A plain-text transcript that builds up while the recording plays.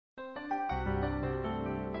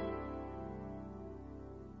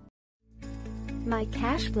My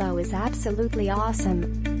cash flow is absolutely awesome.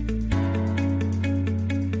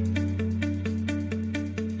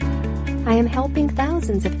 I am helping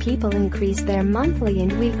thousands of people increase their monthly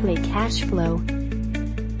and weekly cash flow.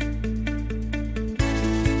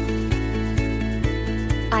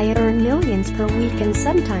 I earn millions per week and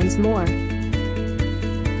sometimes more.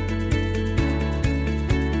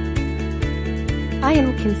 I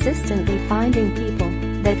am consistently finding people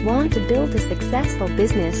that want to build a successful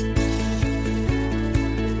business.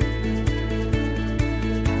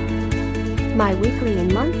 My weekly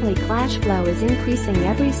and monthly cash flow is increasing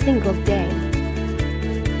every single day.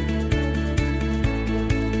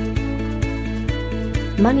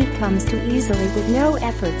 Money comes too easily with no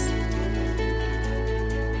efforts.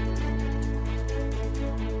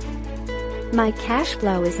 My cash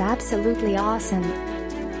flow is absolutely awesome.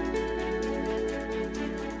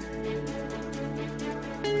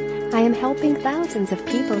 I am helping thousands of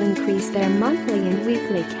people increase their monthly and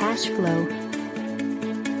weekly cash flow.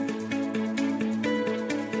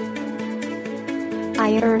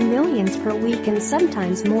 I earn millions per week and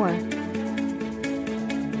sometimes more.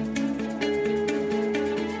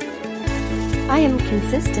 I am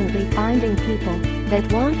consistently finding people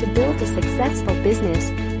that want to build a successful business.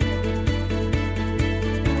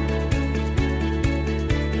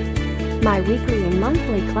 My weekly and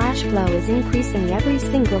monthly cash flow is increasing every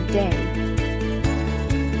single day.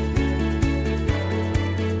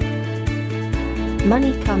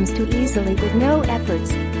 Money comes too easily with no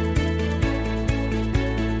efforts.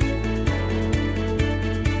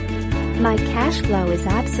 My cash flow is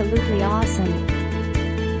absolutely awesome.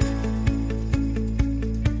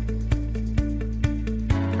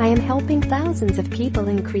 I am helping thousands of people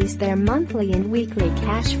increase their monthly and weekly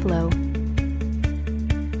cash flow.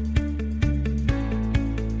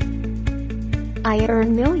 I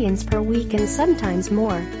earn millions per week and sometimes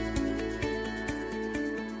more.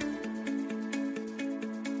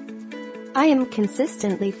 I am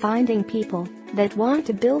consistently finding people that want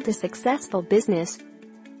to build a successful business.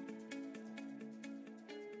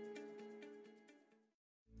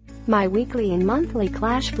 My weekly and monthly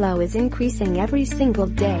cash flow is increasing every single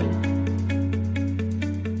day.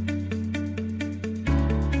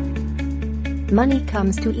 Money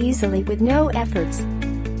comes too easily with no efforts.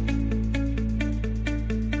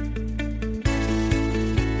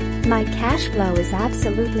 My cash flow is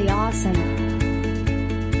absolutely awesome.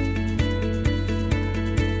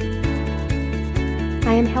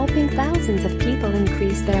 I am helping thousands of people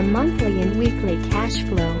increase their monthly and weekly cash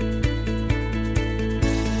flow.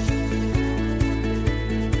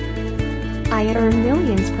 I earn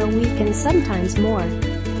millions per week and sometimes more.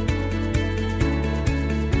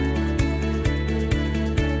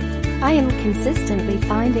 I am consistently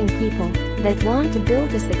finding people that want to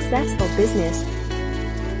build a successful business.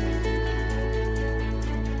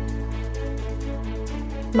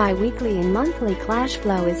 My weekly and monthly cash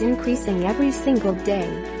flow is increasing every single day.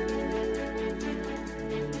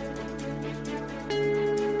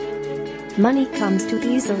 Money comes too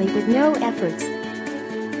easily with no efforts.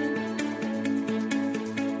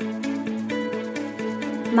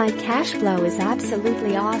 My cash flow is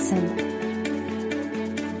absolutely awesome.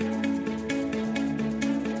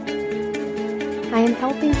 I am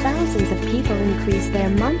helping thousands of people increase their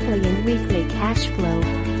monthly and weekly cash flow.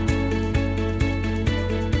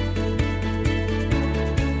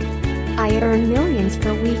 I earn millions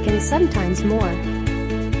per week and sometimes more.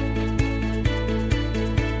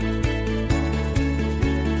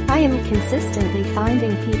 I am consistently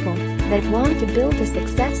finding people that want to build a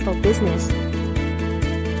successful business.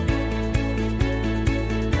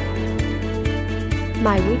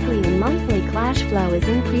 My weekly and monthly cash flow is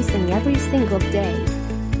increasing every single day.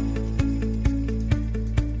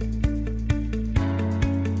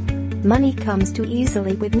 Money comes too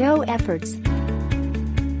easily with no efforts.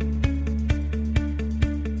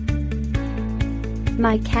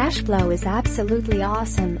 My cash flow is absolutely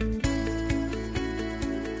awesome.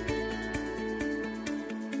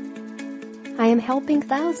 I am helping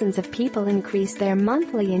thousands of people increase their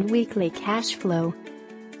monthly and weekly cash flow.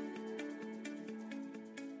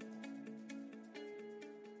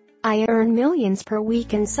 I earn millions per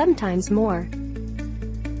week and sometimes more.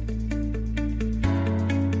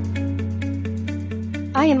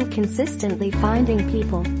 I am consistently finding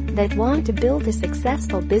people that want to build a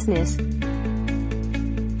successful business.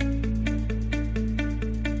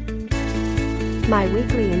 My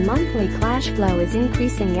weekly and monthly cash flow is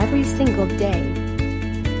increasing every single day.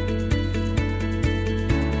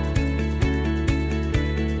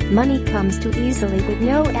 Money comes too easily with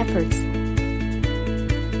no efforts.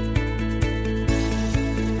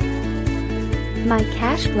 My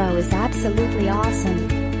cash flow is absolutely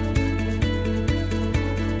awesome.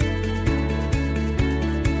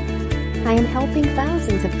 I am helping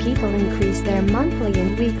thousands of people increase their monthly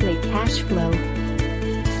and weekly cash flow.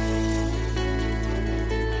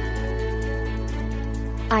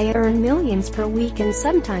 I earn millions per week and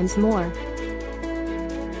sometimes more.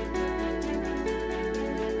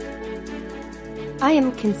 I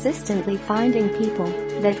am consistently finding people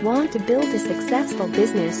that want to build a successful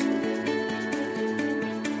business.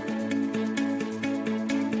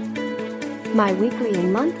 My weekly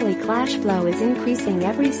and monthly cash flow is increasing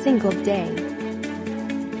every single day.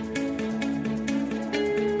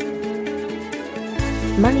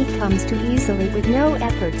 Money comes too easily with no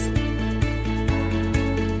efforts.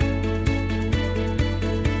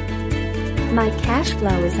 My cash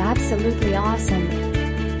flow is absolutely awesome.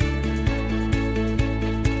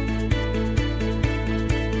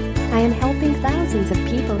 I am helping thousands of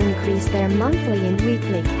people increase their monthly and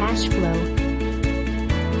weekly cash flow.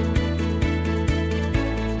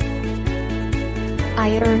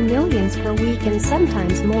 I earn millions per week and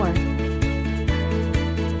sometimes more.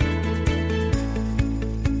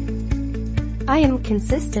 I am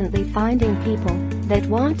consistently finding people that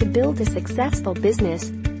want to build a successful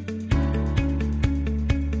business.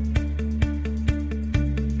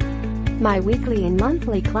 My weekly and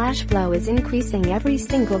monthly cash flow is increasing every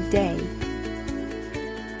single day.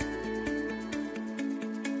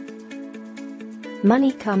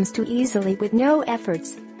 Money comes too easily with no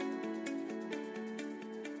efforts.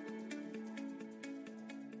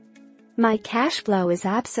 My cash flow is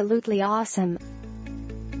absolutely awesome.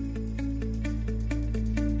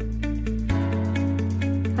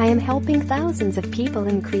 I am helping thousands of people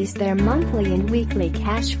increase their monthly and weekly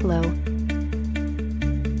cash flow.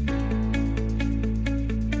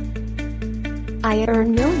 I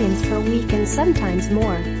earn millions per week and sometimes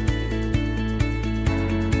more.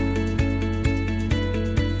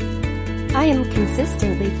 I am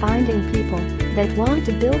consistently finding people that want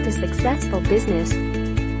to build a successful business.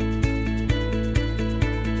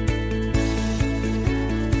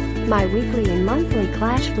 My weekly and monthly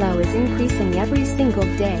cash flow is increasing every single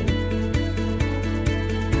day.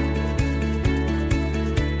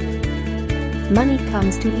 Money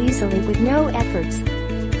comes too easily with no efforts.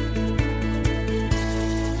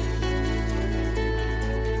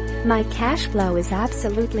 My cash flow is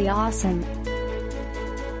absolutely awesome.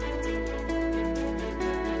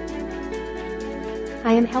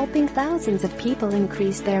 I am helping thousands of people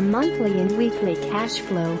increase their monthly and weekly cash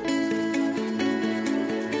flow.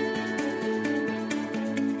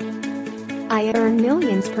 I earn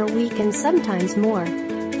millions per week and sometimes more.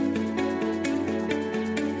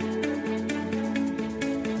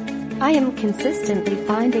 I am consistently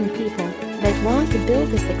finding people that want to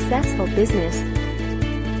build a successful business.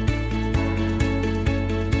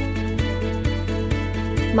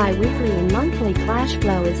 My weekly and monthly cash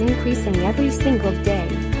flow is increasing every single day.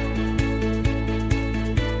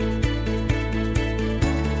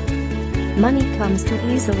 Money comes too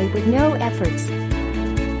easily with no efforts.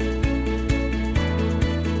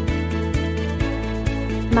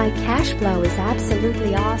 My cash flow is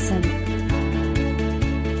absolutely awesome.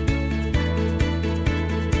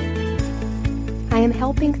 I am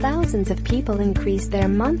helping thousands of people increase their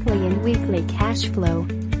monthly and weekly cash flow.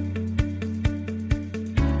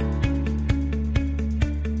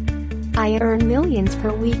 I earn millions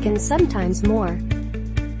per week and sometimes more.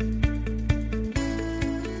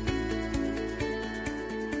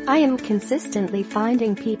 I am consistently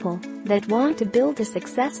finding people that want to build a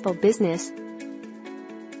successful business.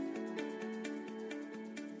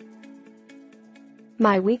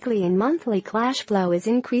 My weekly and monthly cash flow is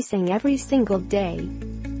increasing every single day.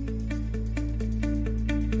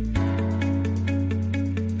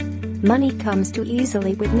 Money comes too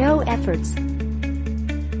easily with no efforts.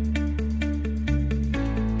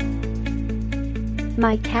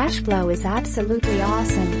 My cash flow is absolutely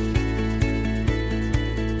awesome.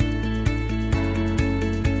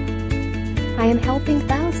 I am helping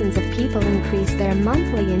thousands of people increase their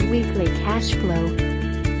monthly and weekly cash flow.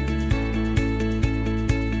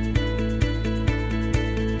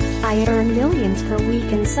 I earn millions per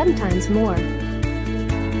week and sometimes more.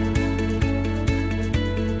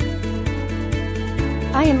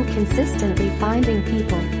 I am consistently finding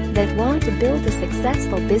people that want to build a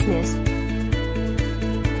successful business.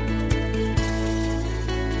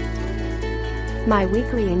 My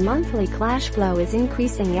weekly and monthly cash flow is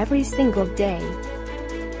increasing every single day.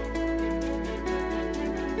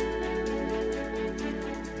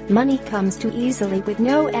 Money comes too easily with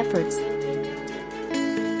no efforts.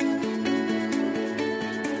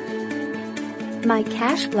 My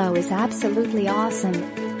cash flow is absolutely awesome.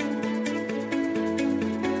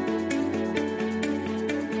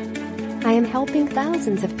 I am helping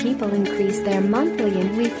thousands of people increase their monthly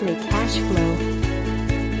and weekly cash flow.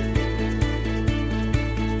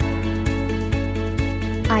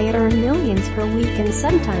 I earn millions per week and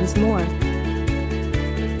sometimes more.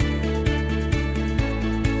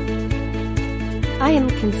 I am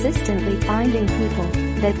consistently finding people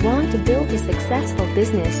that want to build a successful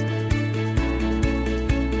business.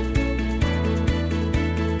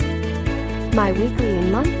 My weekly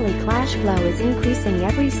and monthly cash flow is increasing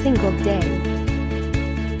every single day.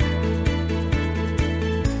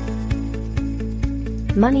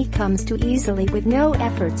 Money comes too easily with no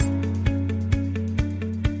efforts.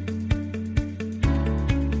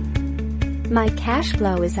 My cash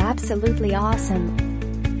flow is absolutely awesome.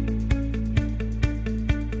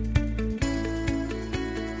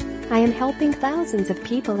 I am helping thousands of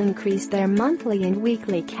people increase their monthly and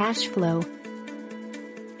weekly cash flow.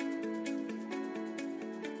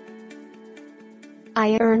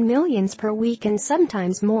 I earn millions per week and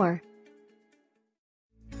sometimes more.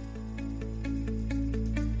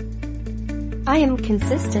 I am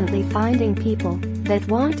consistently finding people that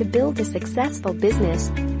want to build a successful business.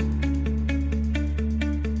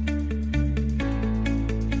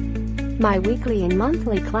 My weekly and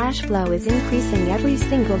monthly cash flow is increasing every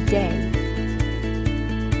single day.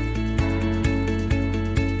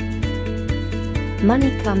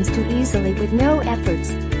 Money comes too easily with no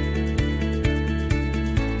efforts.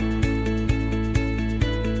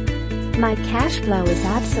 My cash flow is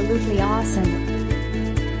absolutely awesome.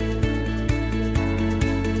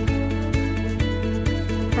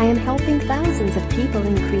 I am helping thousands of people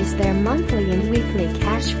increase their monthly and weekly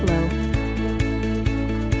cash flow.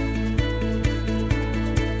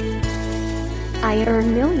 I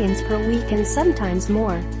earn millions per week and sometimes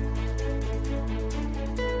more.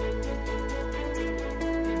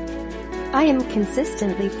 I am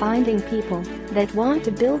consistently finding people that want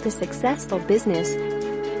to build a successful business.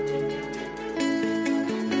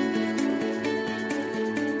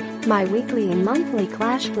 My weekly and monthly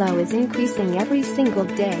cash flow is increasing every single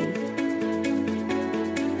day.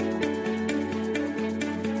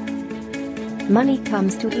 Money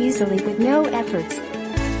comes too easily with no efforts.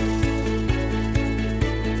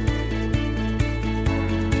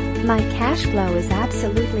 My cash flow is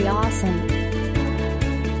absolutely awesome.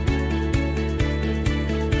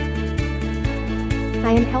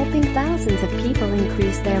 I am helping thousands of people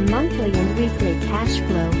increase their monthly and weekly cash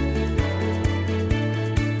flow.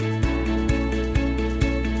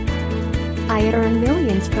 I earn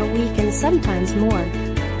millions per week and sometimes more.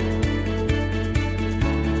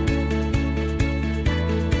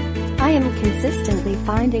 I am consistently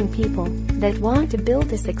finding people that want to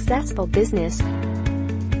build a successful business.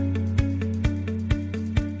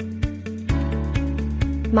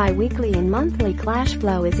 My weekly and monthly cash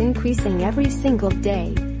flow is increasing every single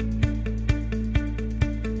day.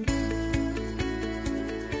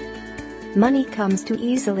 Money comes too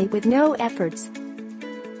easily with no efforts.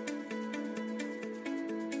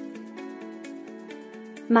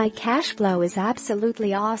 My cash flow is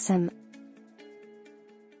absolutely awesome.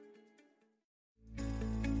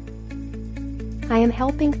 I am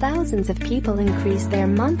helping thousands of people increase their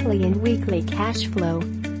monthly and weekly cash flow.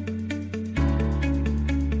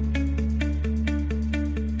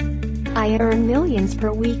 I earn millions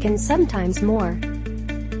per week and sometimes more.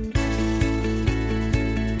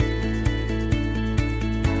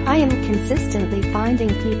 I am consistently finding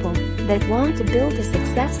people that want to build a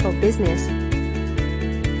successful business.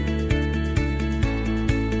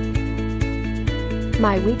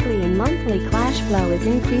 My weekly and monthly cash flow is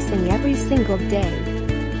increasing every single day.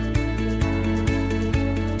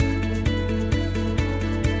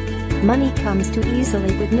 Money comes too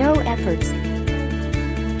easily with no efforts.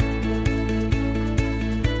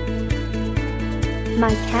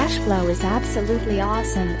 My cash flow is absolutely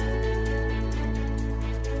awesome.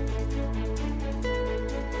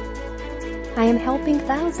 I am helping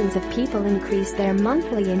thousands of people increase their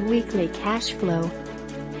monthly and weekly cash flow.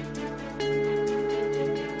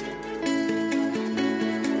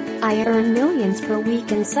 I earn millions per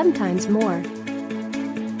week and sometimes more.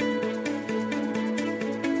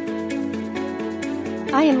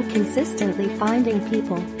 I am consistently finding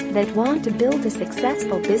people that want to build a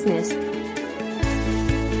successful business.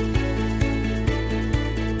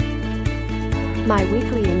 My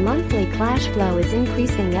weekly and monthly cash flow is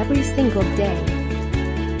increasing every single day.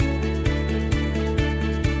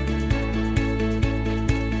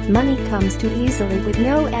 Money comes too easily with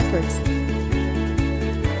no efforts.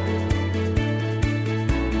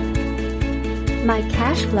 My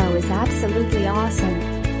cash flow is absolutely awesome.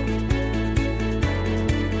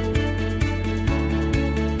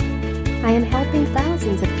 I am helping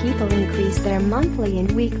thousands of people increase their monthly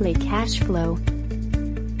and weekly cash flow.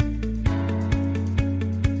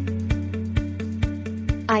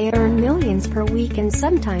 I earn millions per week and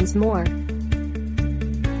sometimes more.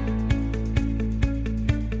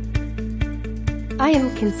 I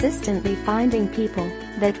am consistently finding people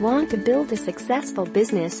that want to build a successful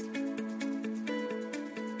business.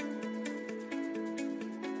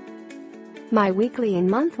 My weekly and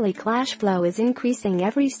monthly cash flow is increasing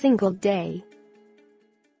every single day.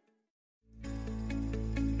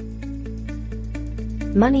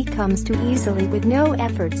 Money comes too easily with no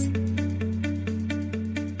efforts.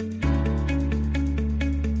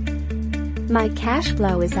 My cash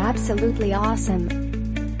flow is absolutely awesome.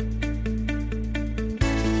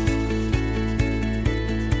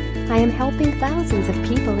 I am helping thousands of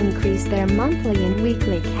people increase their monthly and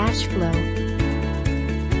weekly cash flow.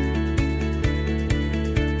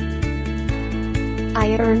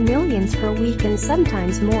 I earn millions per week and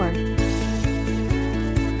sometimes more.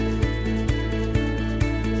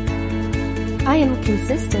 I am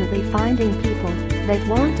consistently finding people that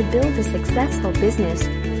want to build a successful business.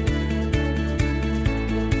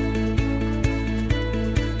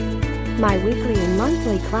 My weekly and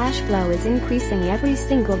monthly cash flow is increasing every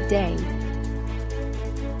single day.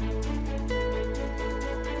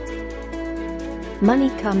 Money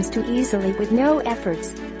comes too easily with no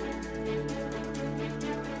efforts.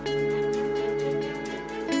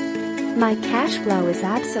 My cash flow is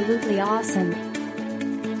absolutely awesome.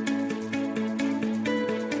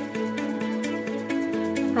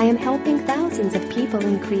 I am helping thousands of people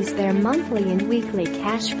increase their monthly and weekly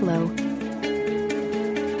cash flow.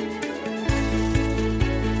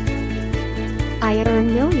 I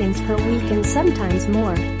earn millions per week and sometimes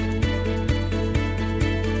more.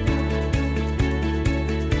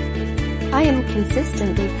 I am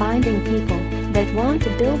consistently finding people that want to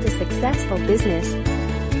build a successful business.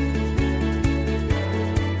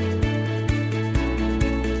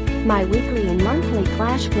 My weekly and monthly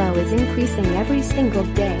cash flow is increasing every single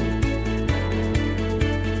day.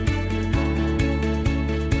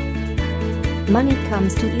 Money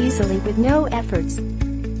comes too easily with no efforts.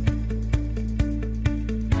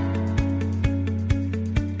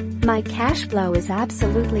 My cash flow is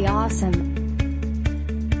absolutely awesome.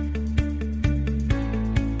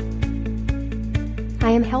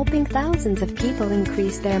 I am helping thousands of people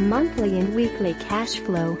increase their monthly and weekly cash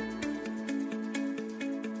flow.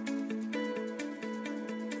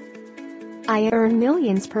 I earn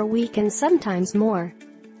millions per week and sometimes more.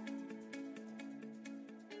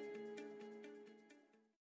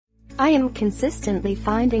 I am consistently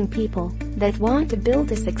finding people that want to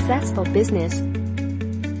build a successful business.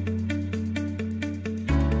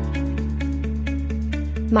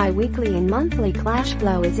 My weekly and monthly cash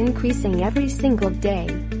flow is increasing every single day.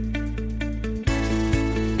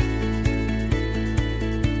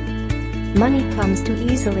 Money comes too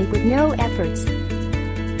easily with no efforts.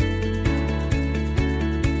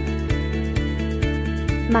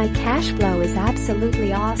 My cash flow is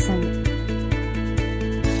absolutely awesome.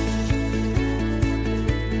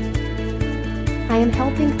 I am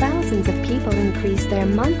helping thousands of people increase their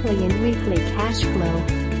monthly and weekly cash flow.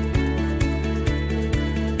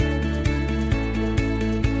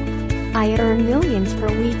 I earn millions per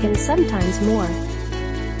week and sometimes more.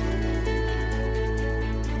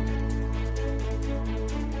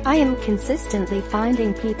 I am consistently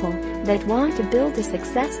finding people that want to build a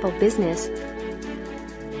successful business.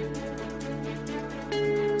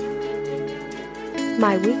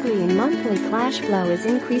 My weekly and monthly cash flow is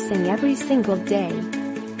increasing every single day.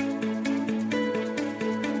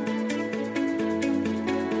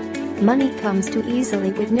 Money comes too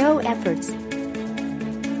easily with no efforts.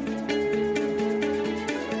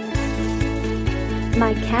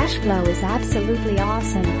 My cash flow is absolutely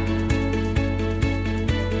awesome.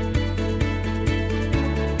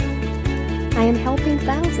 I am helping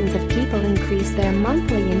thousands of people increase their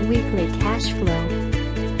monthly and weekly cash flow.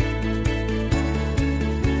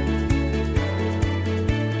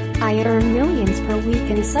 I earn millions per week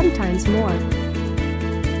and sometimes more.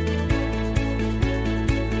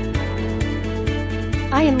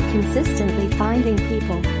 I am consistently finding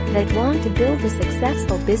people that want to build a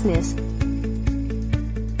successful business.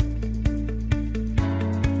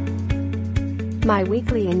 My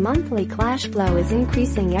weekly and monthly cash flow is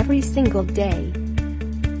increasing every single day.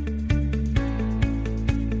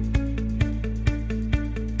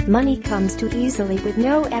 Money comes too easily with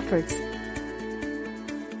no efforts.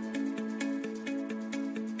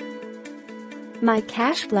 My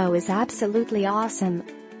cash flow is absolutely awesome.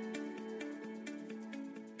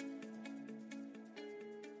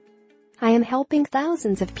 I am helping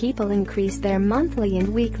thousands of people increase their monthly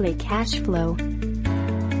and weekly cash flow.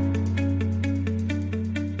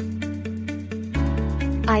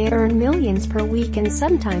 I earn millions per week and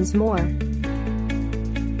sometimes more.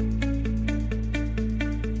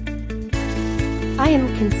 I am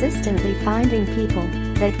consistently finding people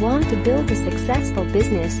that want to build a successful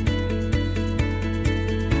business.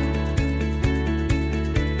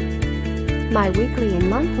 My weekly and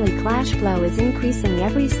monthly cash flow is increasing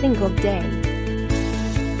every single day.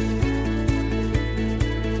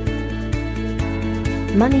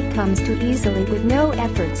 Money comes too easily with no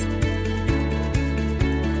efforts.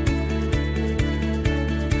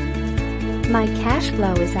 My cash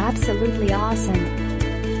flow is absolutely awesome.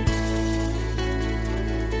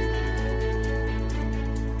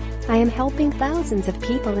 I am helping thousands of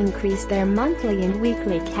people increase their monthly and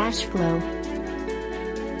weekly cash flow.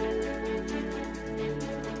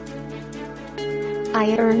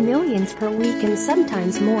 I earn millions per week and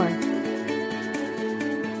sometimes more.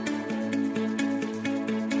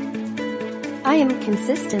 I am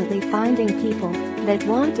consistently finding people that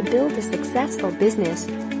want to build a successful business.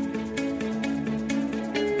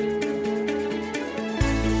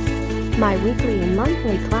 My weekly and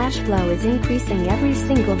monthly cash flow is increasing every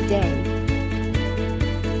single day.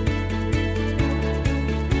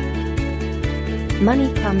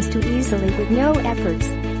 Money comes too easily with no efforts.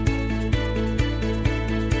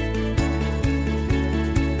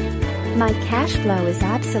 My cash flow is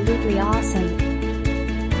absolutely awesome.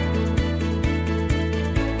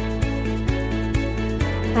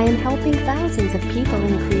 I am helping thousands of people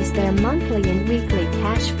increase their monthly and weekly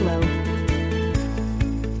cash flow.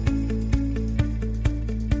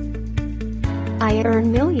 I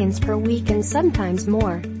earn millions per week and sometimes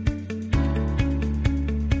more.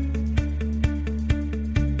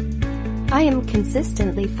 I am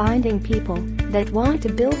consistently finding people that want to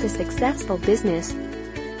build a successful business.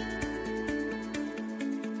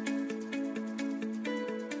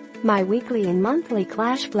 My weekly and monthly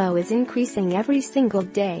cash flow is increasing every single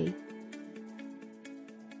day.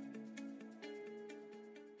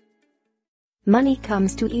 Money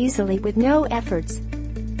comes too easily with no efforts.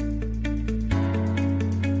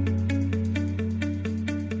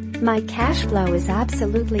 My cash flow is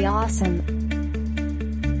absolutely awesome.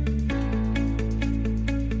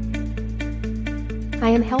 I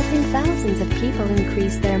am helping thousands of people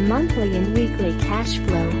increase their monthly and weekly cash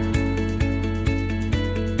flow.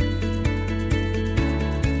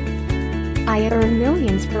 I earn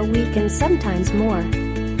millions per week and sometimes more.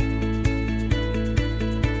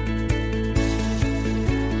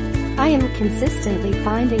 I am consistently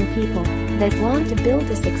finding people that want to build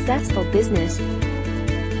a successful business.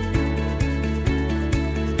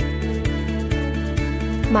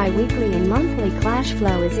 My weekly and monthly cash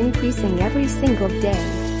flow is increasing every single day.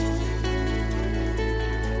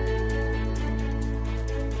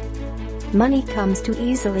 Money comes too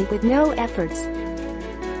easily with no efforts.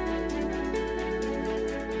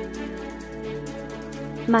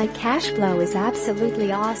 My cash flow is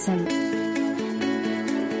absolutely awesome.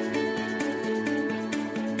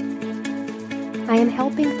 I am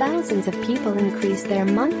helping thousands of people increase their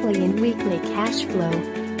monthly and weekly cash flow.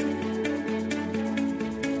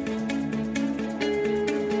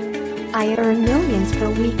 I earn millions per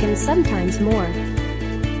week and sometimes more.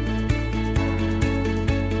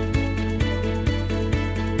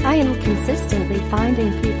 I am consistently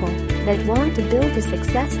finding people that want to build a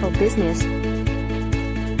successful business.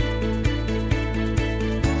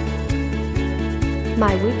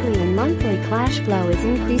 My weekly and monthly cash flow is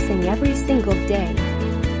increasing every single day.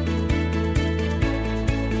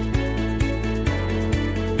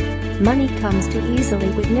 Money comes too easily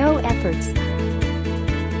with no efforts.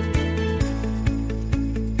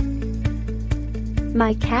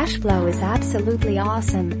 My cash flow is absolutely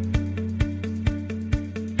awesome.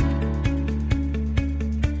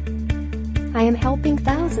 I am helping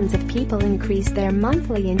thousands of people increase their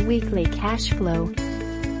monthly and weekly cash flow.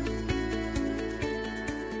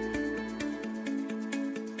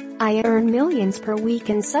 I earn millions per week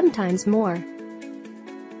and sometimes more.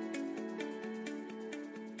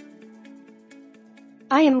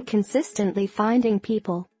 I am consistently finding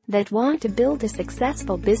people that want to build a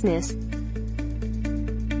successful business.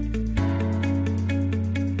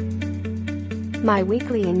 My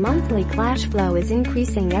weekly and monthly cash flow is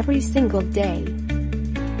increasing every single day.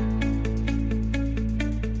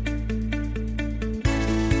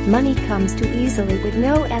 Money comes too easily with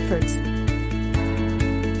no efforts.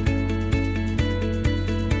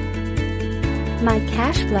 My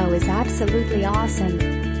cash flow is absolutely awesome.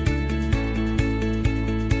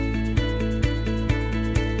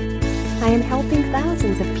 I am helping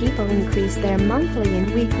thousands of people increase their monthly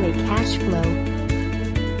and weekly cash flow.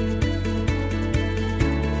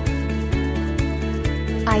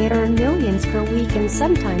 I earn millions per week and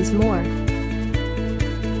sometimes more.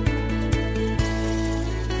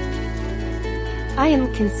 I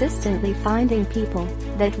am consistently finding people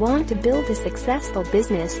that want to build a successful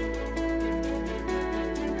business.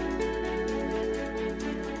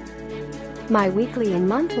 My weekly and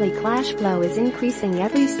monthly cash flow is increasing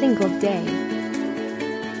every single day.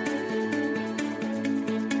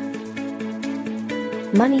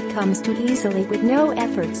 Money comes too easily with no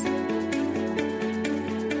efforts.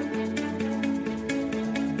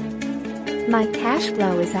 My cash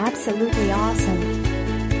flow is absolutely awesome.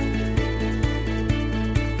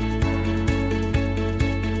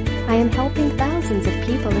 I am helping thousands of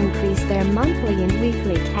people increase their monthly and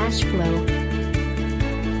weekly cash flow.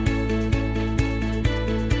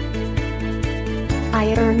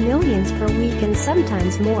 I earn millions per week and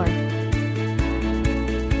sometimes more.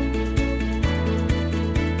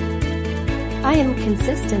 I am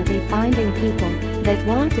consistently finding people that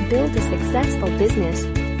want to build a successful business.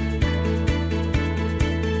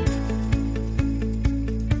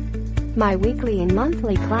 My weekly and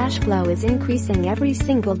monthly cash flow is increasing every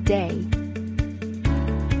single day.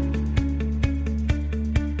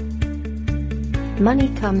 Money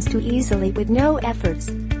comes too easily with no efforts.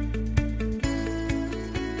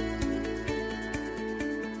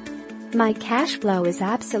 My cash flow is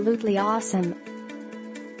absolutely awesome.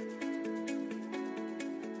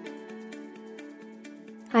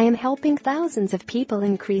 I am helping thousands of people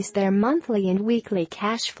increase their monthly and weekly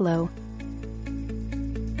cash flow.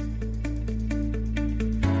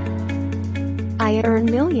 I earn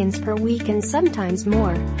millions per week and sometimes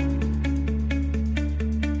more.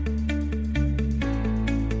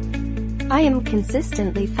 I am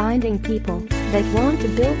consistently finding people that want to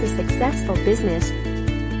build a successful business.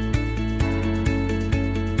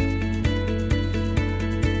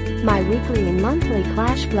 My weekly and monthly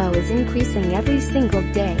cash flow is increasing every single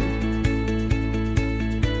day.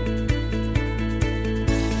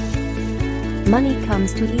 Money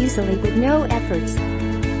comes too easily with no efforts.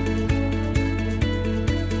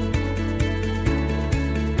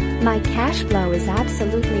 My cash flow is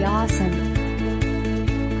absolutely awesome.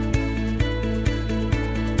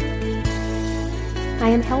 I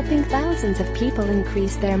am helping thousands of people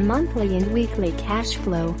increase their monthly and weekly cash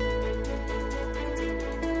flow.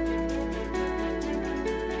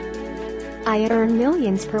 I earn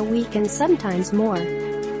millions per week and sometimes more.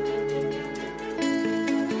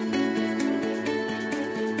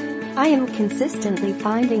 I am consistently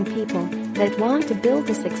finding people that want to build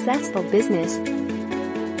a successful business.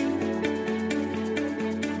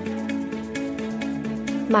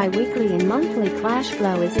 My weekly and monthly cash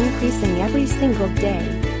flow is increasing every single day.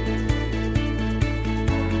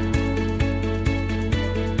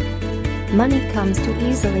 Money comes too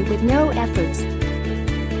easily with no efforts.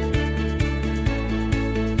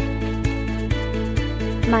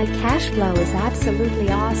 My cash flow is absolutely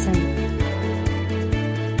awesome.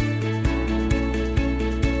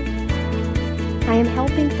 I am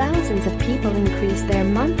helping thousands of people increase their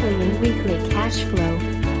monthly and weekly cash flow.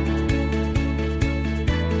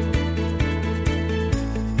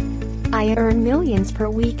 I earn millions per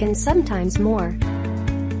week and sometimes more.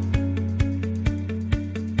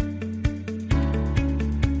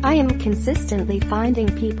 I am consistently finding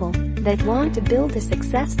people that want to build a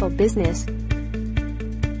successful business.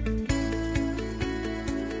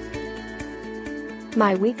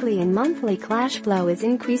 My weekly and monthly cash flow is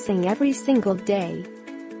increasing every single day.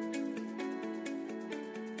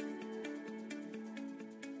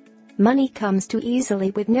 Money comes too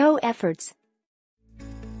easily with no efforts.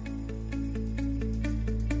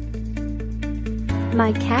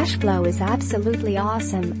 My cash flow is absolutely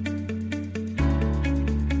awesome.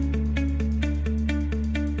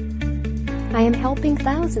 I am helping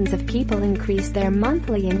thousands of people increase their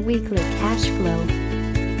monthly and weekly cash flow.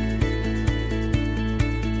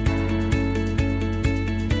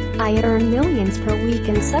 I earn millions per week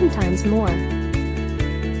and sometimes more.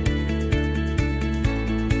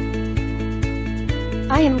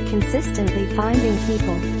 I am consistently finding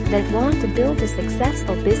people that want to build a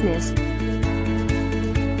successful business.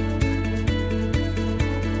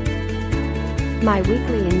 My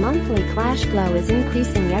weekly and monthly cash flow is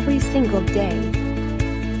increasing every single day.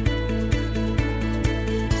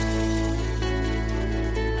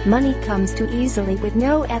 Money comes too easily with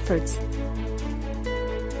no efforts.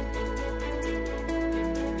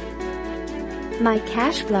 My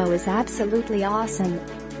cash flow is absolutely awesome.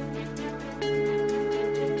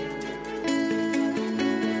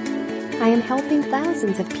 I am helping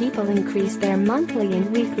thousands of people increase their monthly and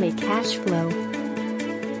weekly cash flow.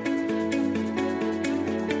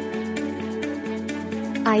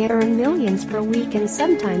 I earn millions per week and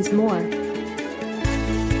sometimes more.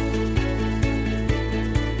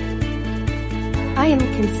 I am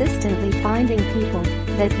consistently finding people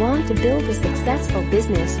that want to build a successful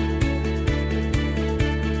business.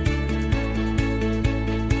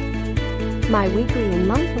 My weekly and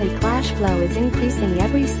monthly cash flow is increasing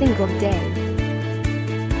every single day.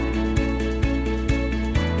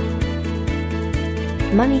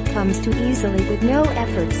 Money comes too easily with no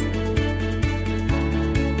efforts.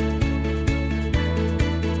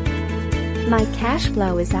 My cash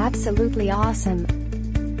flow is absolutely awesome.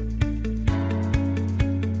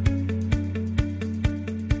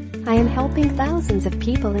 I am helping thousands of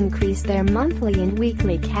people increase their monthly and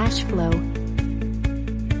weekly cash flow.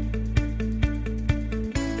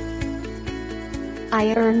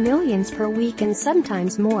 I earn millions per week and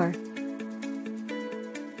sometimes more.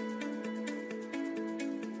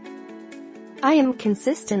 I am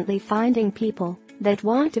consistently finding people that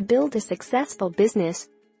want to build a successful business.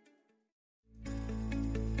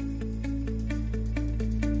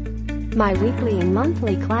 My weekly and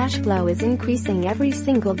monthly cash flow is increasing every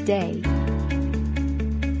single day.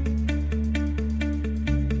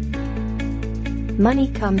 Money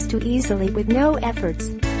comes too easily with no efforts.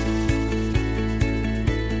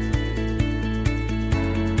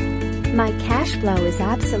 My cash flow is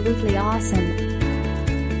absolutely awesome.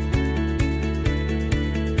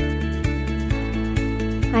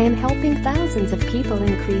 I am helping thousands of people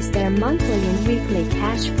increase their monthly and weekly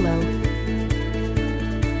cash flow.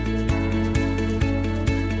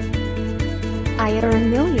 I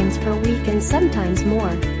earn millions per week and sometimes more.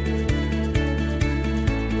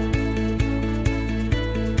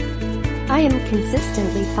 I am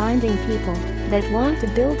consistently finding people that want to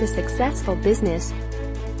build a successful business.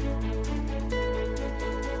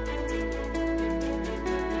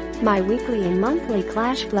 My weekly and monthly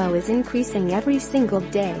cash flow is increasing every single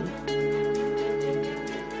day.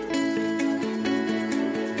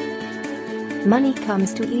 Money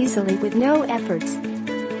comes too easily with no efforts.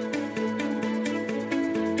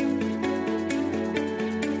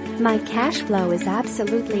 My cash flow is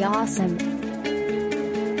absolutely awesome.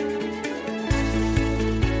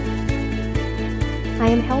 I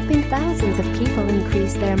am helping thousands of people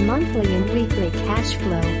increase their monthly and weekly cash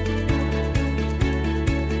flow.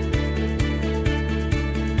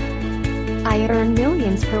 I earn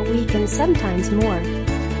millions per week and sometimes more.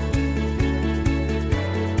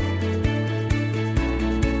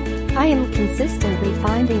 I am consistently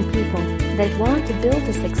finding people that want to build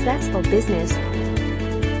a successful business.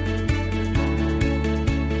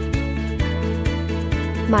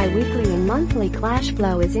 My weekly and monthly cash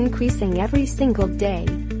flow is increasing every single day.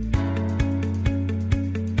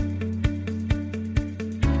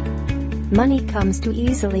 Money comes too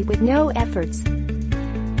easily with no efforts.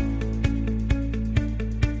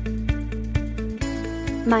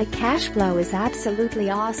 My cash flow is absolutely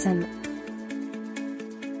awesome.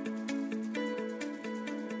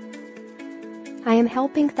 I am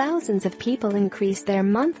helping thousands of people increase their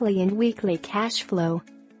monthly and weekly cash flow.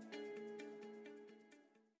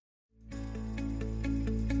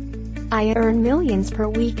 I earn millions per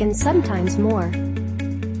week and sometimes more.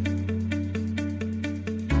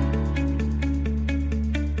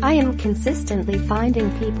 I am consistently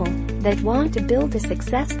finding people that want to build a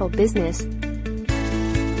successful business.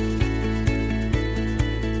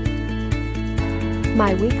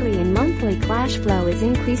 My weekly and monthly cash flow is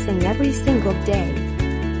increasing every single day.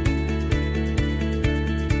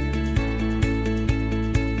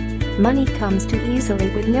 Money comes too easily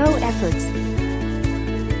with no efforts.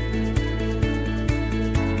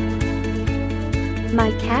 My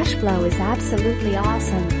cash flow is absolutely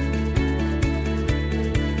awesome.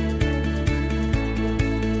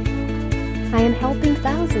 I am helping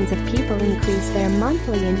thousands of people increase their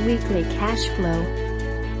monthly and weekly cash flow.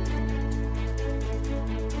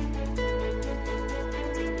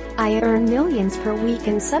 I earn millions per week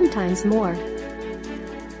and sometimes more.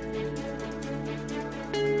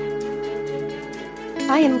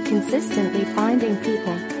 I am consistently finding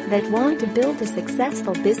people that want to build a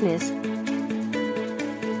successful business.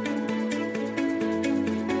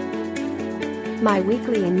 My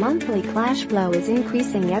weekly and monthly cash flow is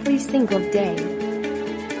increasing every single day.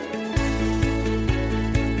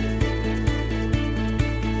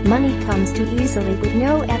 Money comes too easily with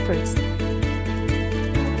no efforts.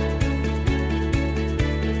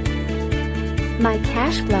 My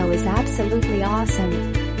cash flow is absolutely awesome.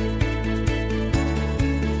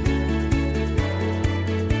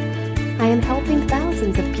 I am helping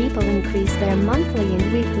thousands of people increase their monthly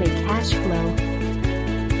and weekly cash flow.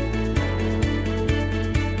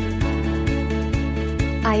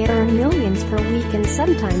 I earn millions per week and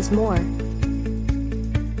sometimes more.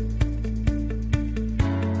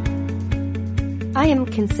 I am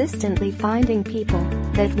consistently finding people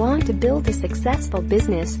that want to build a successful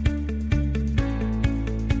business.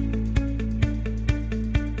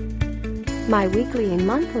 My weekly and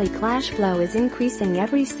monthly cash flow is increasing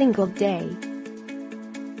every single day.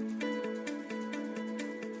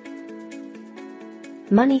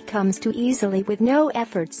 Money comes too easily with no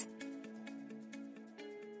efforts.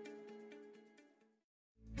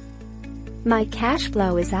 My cash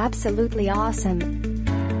flow is absolutely awesome.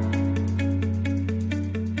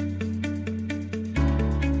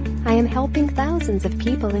 I am helping thousands of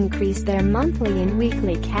people increase their monthly and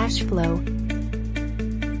weekly cash flow.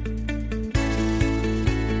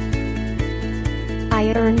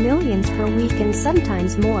 I earn millions per week and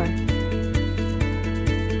sometimes more.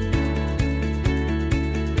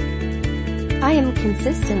 I am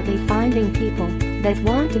consistently finding people that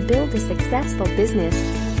want to build a successful business.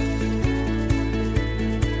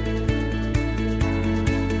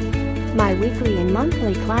 My weekly and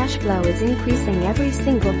monthly cash flow is increasing every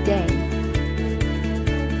single day.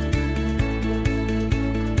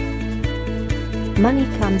 Money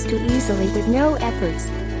comes too easily with no efforts.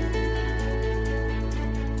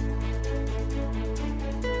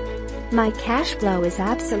 My cash flow is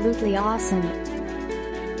absolutely awesome.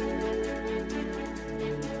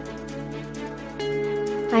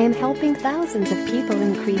 I am helping thousands of people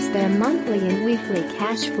increase their monthly and weekly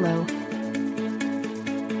cash flow.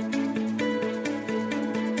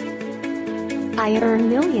 I earn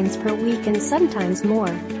millions per week and sometimes more.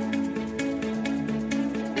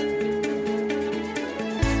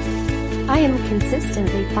 I am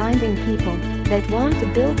consistently finding people that want to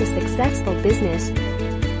build a successful business.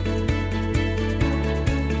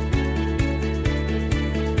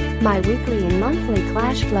 My weekly and monthly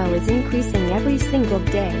cash flow is increasing every single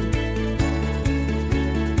day.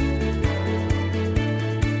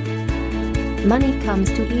 Money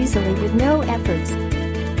comes too easily with no efforts.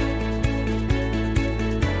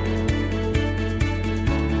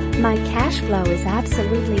 My cash flow is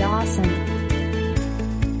absolutely awesome.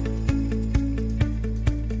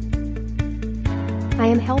 I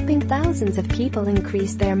am helping thousands of people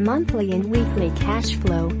increase their monthly and weekly cash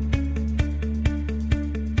flow.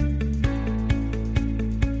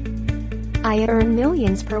 I earn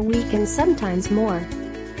millions per week and sometimes more.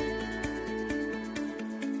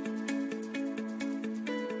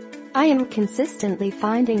 I am consistently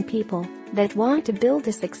finding people that want to build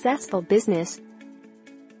a successful business.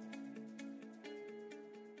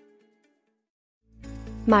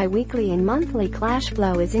 My weekly and monthly cash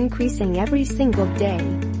flow is increasing every single day.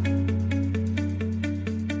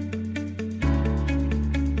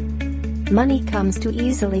 Money comes too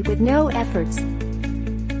easily with no efforts.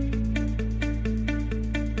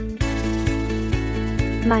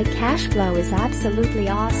 My cash flow is absolutely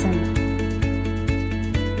awesome.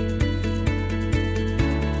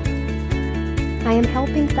 I am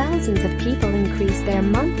helping thousands of people increase their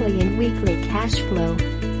monthly and weekly cash flow.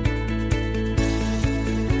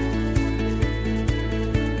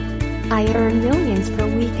 I earn millions per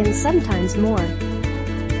week and sometimes more.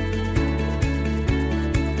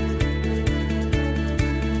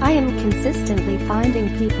 I am consistently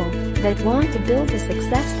finding people that want to build a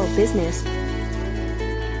successful business.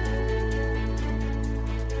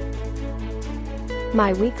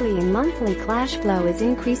 My weekly and monthly cash flow is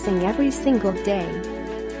increasing every single day.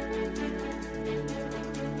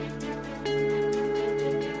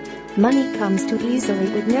 Money comes too easily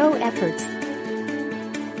with no efforts.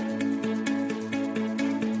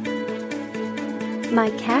 My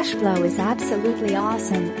cash flow is absolutely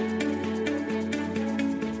awesome.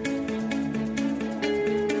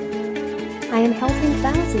 I am helping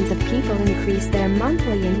thousands of people increase their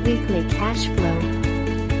monthly and weekly cash flow.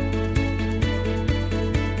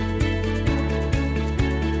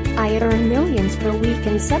 I earn millions per week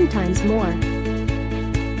and sometimes more.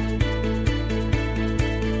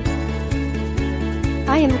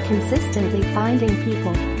 I am consistently finding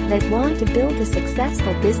people that want to build a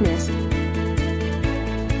successful business.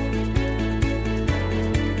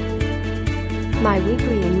 My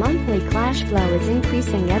weekly and monthly cash flow is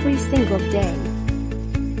increasing every single day.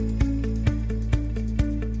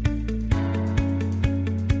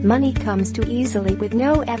 Money comes too easily with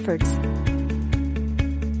no efforts.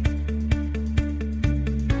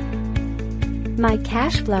 My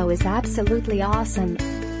cash flow is absolutely awesome.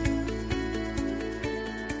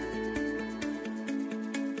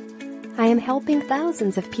 I am helping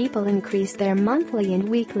thousands of people increase their monthly and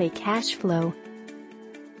weekly cash flow.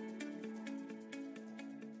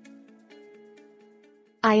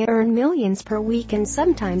 I earn millions per week and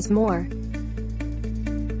sometimes more.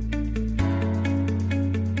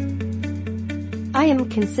 I am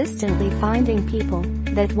consistently finding people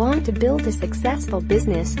that want to build a successful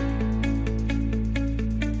business.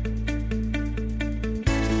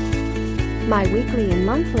 My weekly and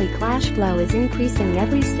monthly cash flow is increasing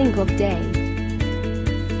every single day.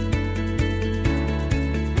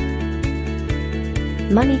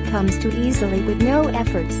 Money comes too easily with no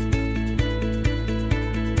efforts.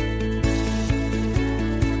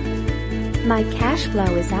 My cash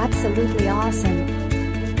flow is absolutely awesome.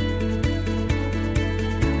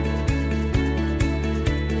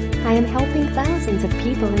 I am helping thousands of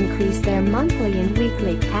people increase their monthly and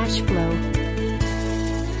weekly cash flow.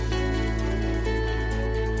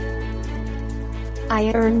 I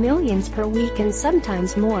earn millions per week and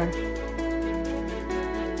sometimes more.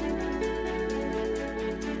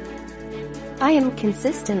 I am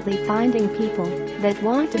consistently finding people that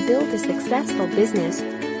want to build a successful business.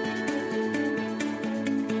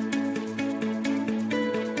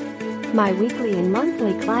 My weekly and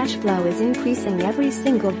monthly cash flow is increasing every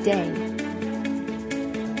single day.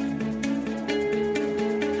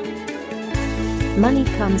 Money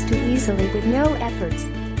comes too easily with no efforts.